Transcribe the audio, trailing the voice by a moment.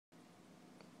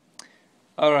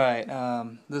Alright,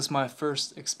 this is my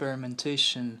first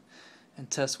experimentation and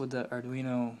test with the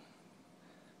Arduino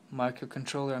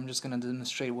microcontroller. I'm just going to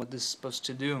demonstrate what this is supposed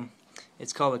to do.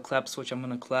 It's called a clap switch. I'm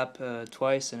going to clap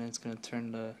twice and it's going to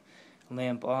turn the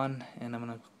lamp on, and I'm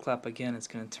going to clap again, it's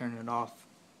going to turn it off.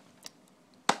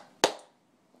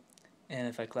 And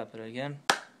if I clap it again,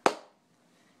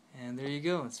 and there you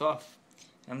go, it's off.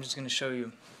 I'm just going to show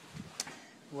you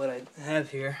what I have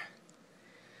here.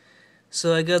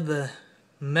 So I got the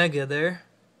Mega there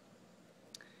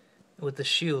with the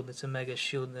shield. It's a Mega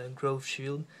shield, the growth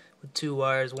shield, with two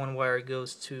wires. One wire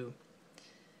goes to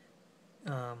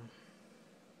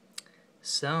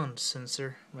sound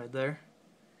sensor right there,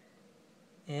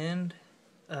 and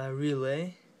a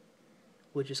relay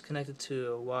which is connected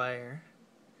to a wire,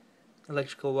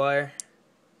 electrical wire,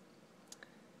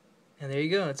 and there you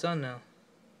go, it's on now.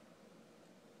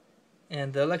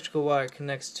 And the electrical wire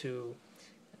connects to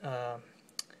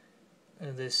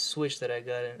this switch that I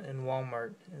got in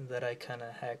Walmart and that I kind of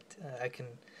hacked. I can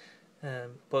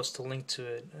post a link to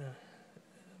it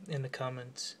in the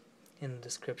comments in the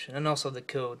description, and also the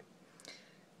code.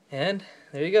 And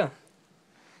there you go.